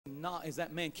not, as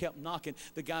that man kept knocking,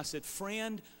 the guy said,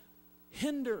 "Friend,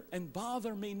 hinder and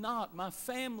bother me not. My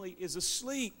family is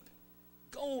asleep.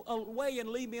 Go away and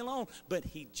leave me alone." But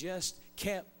he just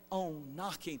kept on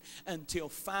knocking until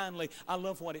finally, I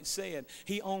love what it said.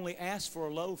 He only asked for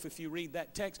a loaf if you read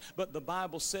that text. But the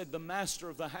Bible said the master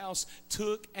of the house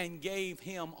took and gave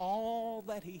him all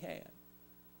that he had.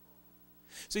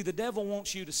 See, the devil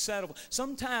wants you to settle.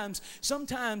 Sometimes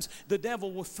the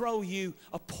devil will throw you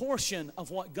a portion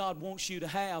of what God wants you to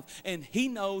have, and he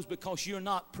knows because you're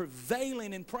not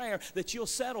prevailing in prayer that you'll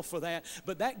settle for that.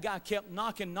 But that guy kept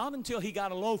knocking, not until he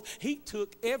got a loaf. He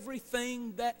took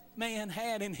everything that man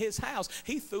had in his house.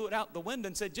 He threw it out the window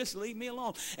and said, "Just leave me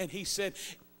alone." And he said,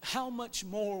 "How much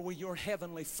more will your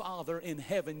heavenly Father in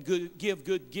heaven give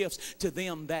good gifts to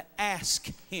them that ask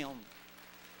him?"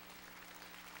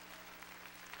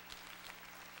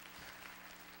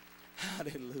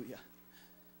 Hallelujah.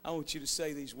 I want you to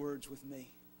say these words with me.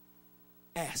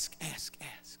 Ask, ask,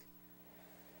 ask.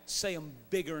 Say them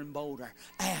bigger and bolder.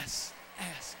 Ask,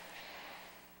 ask.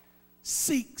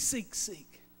 Seek, seek,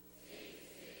 seek.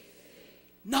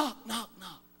 Knock, knock,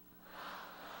 knock.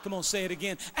 Come on, say it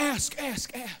again. Ask,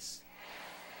 ask, ask.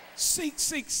 Seek,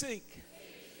 seek, seek.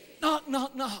 Knock,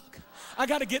 knock, knock. I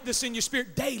got to get this in your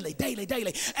spirit daily, daily,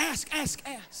 daily. Ask, ask,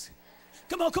 ask.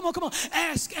 Come on, come on, come on.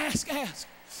 Ask, ask, ask.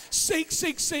 Seek,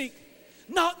 seek, seek.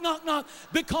 Knock, knock, knock.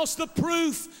 Because the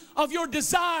proof of your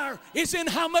desire is in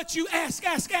how much you ask,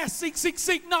 ask, ask. Seek, seek,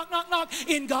 seek. Knock, knock, knock.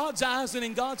 In God's eyes and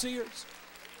in God's ears.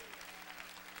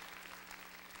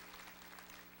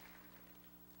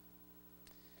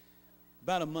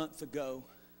 About a month ago,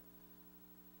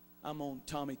 I'm on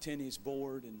Tommy Tenney's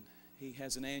board, and he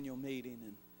has an annual meeting,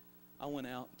 and I went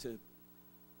out to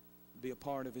be a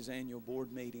part of his annual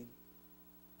board meeting.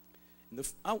 And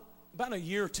about a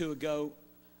year or two ago,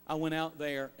 I went out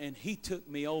there, and he took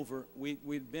me over.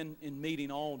 We'd been in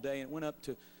meeting all day, and it went up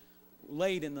to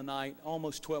late in the night,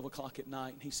 almost 12 o'clock at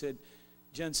night. And he said,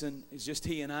 "Jentezen, it's just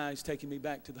he and I. He's taking me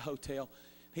back to the hotel."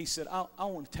 He said, I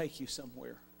want to take you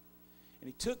somewhere. And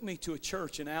he took me to a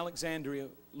church in Alexandria,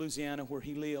 Louisiana, where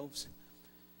he lives.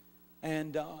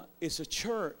 And it's a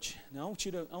church. Now, I want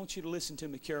you to listen to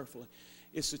me carefully.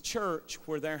 It's a church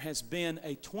where there has been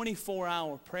a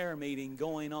 24-hour prayer meeting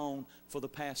going on for the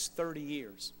past 30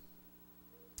 years.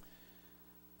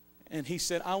 And he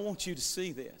said, "I want you to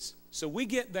see this." So we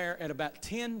get there at about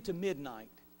 10 to midnight.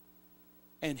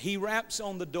 And he raps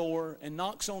on the door and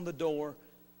knocks on the door.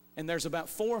 And there's about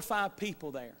 4 or 5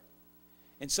 people there.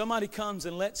 And somebody comes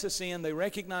and lets us in. They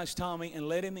recognize Tommy and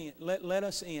let him in, let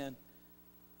us in.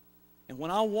 And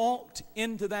when I walked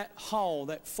into that hall,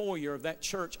 that foyer of that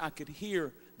church, I could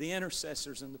hear the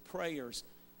intercessors and the prayers,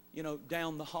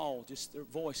 down the hall, just their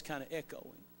voice kind of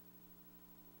echoing.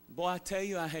 Boy, I tell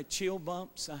you, I had chill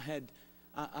bumps.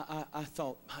 I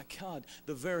thought, my God,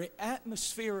 the very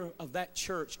atmosphere of that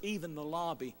church, even the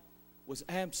lobby, was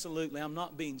absolutely, I'm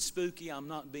not being spooky, I'm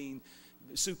not being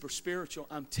super spiritual.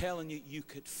 I'm telling you, you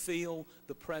could feel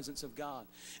the presence of God.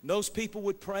 And those people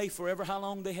would pray forever how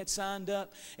long they had signed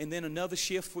up, and then another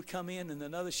shift would come in and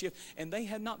another shift. And they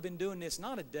had not been doing this,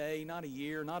 not a day, not a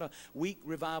year, not a week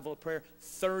revival of prayer,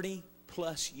 30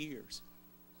 plus years.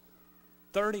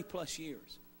 30 plus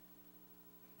years.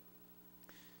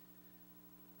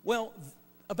 Well,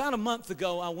 about a month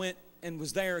ago, I went and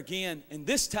was there again, and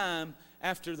this time,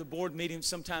 after the board meeting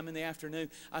sometime in the afternoon,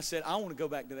 I said, "I want to go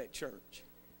back to that church."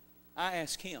 I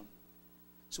asked him.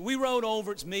 So we rode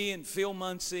over. It's me and Phil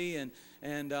Muncie and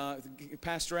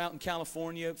pastor out in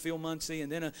California, Phil Muncie,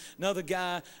 and then another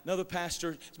guy, another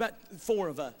pastor. It's about 4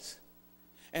 of us.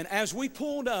 And as we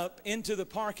pulled up into the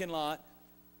parking lot,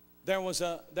 there was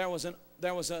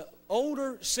an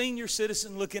older senior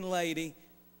citizen looking lady.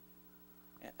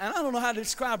 And I don't know how to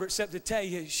describe her except to tell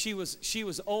you she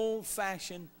was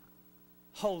old-fashioned,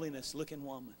 holiness looking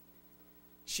woman.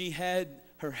 She had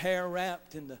her hair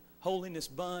wrapped in the holiness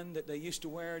bun that they used to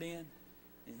wear it in,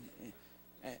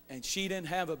 and she didn't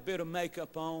have a bit of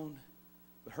makeup on,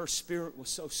 but her spirit was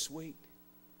so sweet.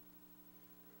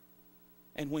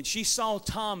 And when she saw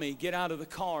Tommy get out of the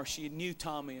car, she knew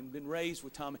Tommy and been raised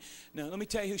with Tommy. Now let me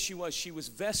tell you who she was. She was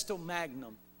Vestal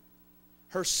Magnum.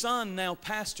 Her son now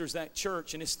pastors that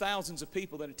church, and it's thousands of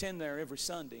people that attend there every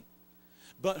Sunday.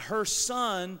 But her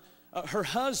son, her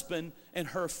husband and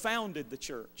her founded the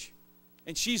church.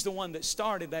 And she's the one that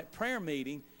started that prayer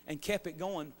meeting and kept it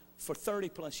going for 30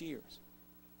 plus years.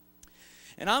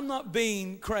 And I'm not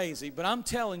being crazy, but I'm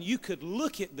telling you, could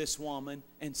look at this woman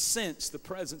and sense the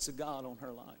presence of God on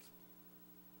her life.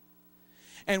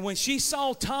 And when she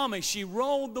saw Tommy, she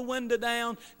rolled the window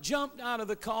down, jumped out of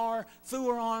the car, threw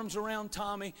her arms around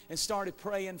Tommy, and started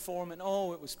praying for him. And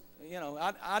oh, it was,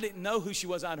 I didn't know who she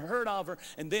was. I'd heard of her.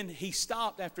 And then he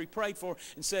stopped after he prayed for her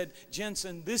and said,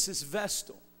 Jentezen, this is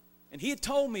Vestal. And he had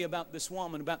told me about this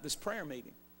woman, about this prayer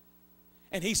meeting.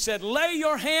 And he said, lay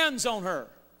your hands on her.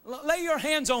 Lay your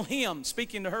hands on him,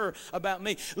 speaking to her about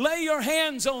me. Lay your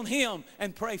hands on him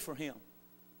and pray for him.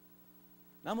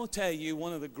 And I'm going to tell you,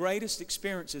 one of the greatest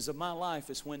experiences of my life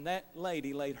is when that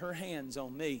lady laid her hands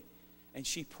on me and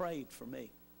she prayed for me.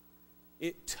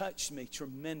 It touched me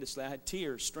tremendously. I had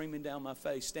tears streaming down my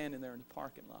face standing there in the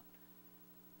parking lot.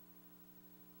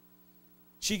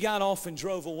 She got off and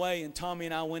drove away, and Tommy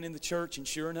and I went in the church, and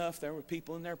sure enough, there were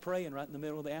people in there praying right in the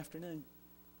middle of the afternoon.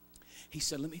 He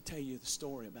said, let me tell you the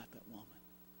story about that woman.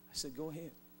 I said, go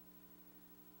ahead.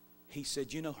 He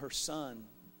said, her son,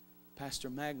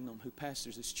 Pastor Magnum, who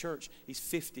pastors this church, he's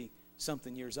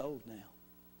 50-something years old now.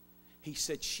 He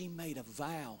said she made a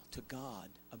vow to God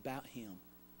about him.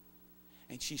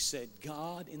 And she said,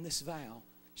 God, in this vow,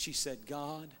 she said,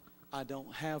 God, I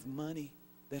don't have money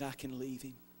that I can leave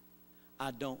him.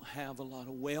 I don't have a lot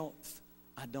of wealth.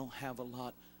 I don't have a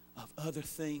lot of other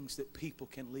things that people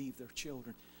can leave their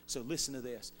children. So listen to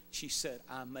this. She said,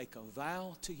 I make a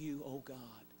vow to you, oh God,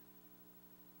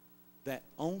 that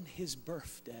on his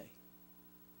birthday,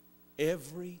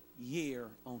 every year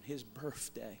on his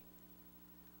birthday,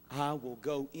 I will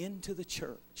go into the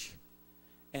church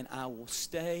and I will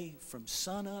stay from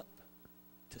sunup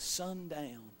to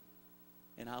sundown,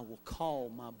 and I will call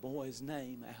my boy's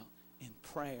name out in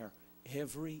prayer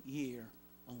every year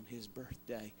on his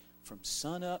birthday. From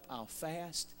sunup, I'll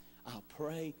fast, I'll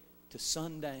pray to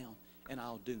sundown, and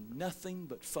I'll do nothing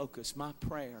but focus my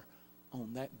prayer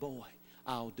on that boy.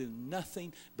 I'll do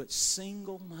nothing but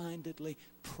single-mindedly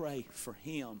pray for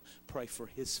him, pray for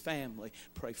his family,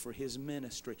 pray for his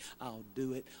ministry. I'll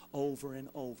do it over and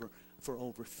over. For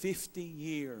over 50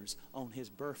 years on his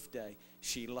birthday,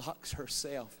 she locks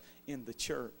herself in the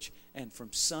church, and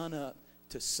from sunup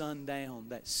to sundown,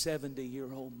 that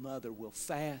 70-year-old mother will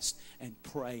fast and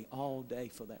pray all day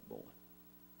for that boy.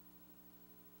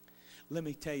 Let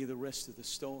me tell you the rest of the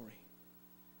story.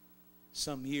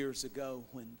 Some years ago,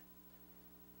 when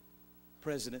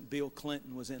President Bill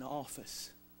Clinton was in office,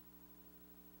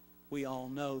 we all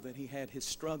know that he had his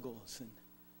struggles, and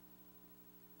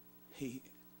he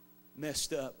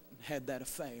messed up and had that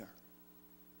affair.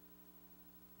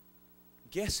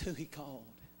 Guess who he called?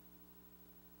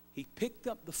 He picked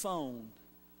up the phone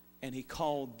and he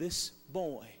called this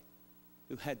boy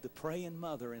who had the praying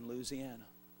mother in Louisiana.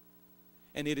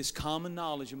 And it is common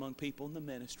knowledge among people in the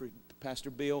ministry. Pastor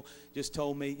Bill just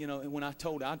told me, and when I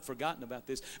told, I'd forgotten about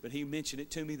this, but he mentioned it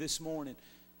to me this morning.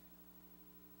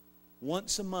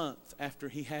 Once a month after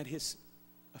he had his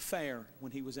affair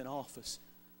when he was in office,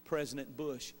 President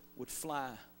Bush would fly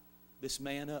this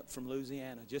man up from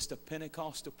Louisiana, just a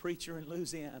Pentecostal preacher in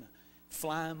Louisiana,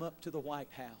 fly him up to the White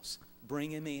House,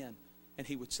 bring him in, and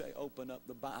he would say, open up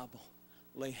the Bible,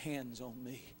 lay hands on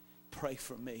me, pray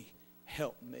for me,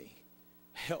 help me,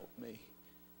 help me,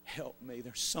 help me.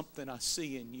 There's something I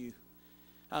see in you.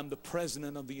 I'm the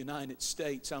President of the United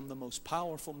States. I'm the most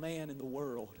powerful man in the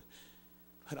world,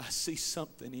 but I see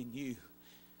something in you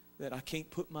that I can't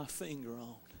put my finger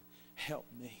on. Help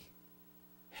me.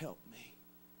 Help me.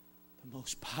 The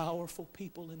most powerful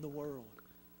people in the world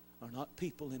are not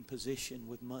people in position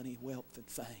with money, wealth, and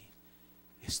fame.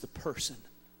 It's the person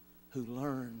who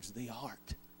learns the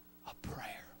art of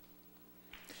prayer.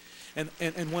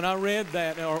 And when I read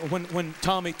that, or when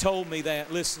Tommy told me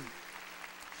that, listen,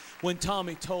 when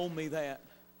Tommy told me that,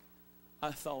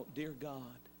 I thought, dear God,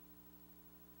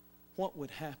 what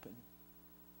would happen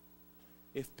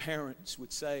if parents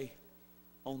would say,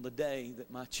 on the day that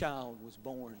my child was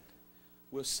born,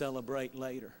 we'll celebrate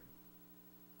later.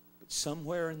 But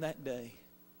somewhere in that day,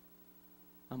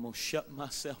 I'm going to shut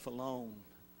myself alone,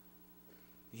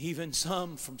 even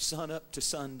some from sunup to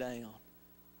sundown,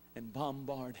 and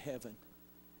bombard heaven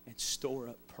and store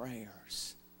up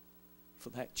prayers for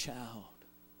that child.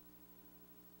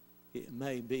 It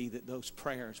may be that those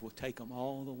prayers will take them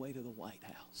all the way to the White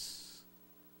House.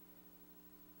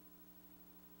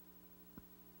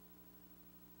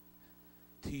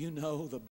 Do you know the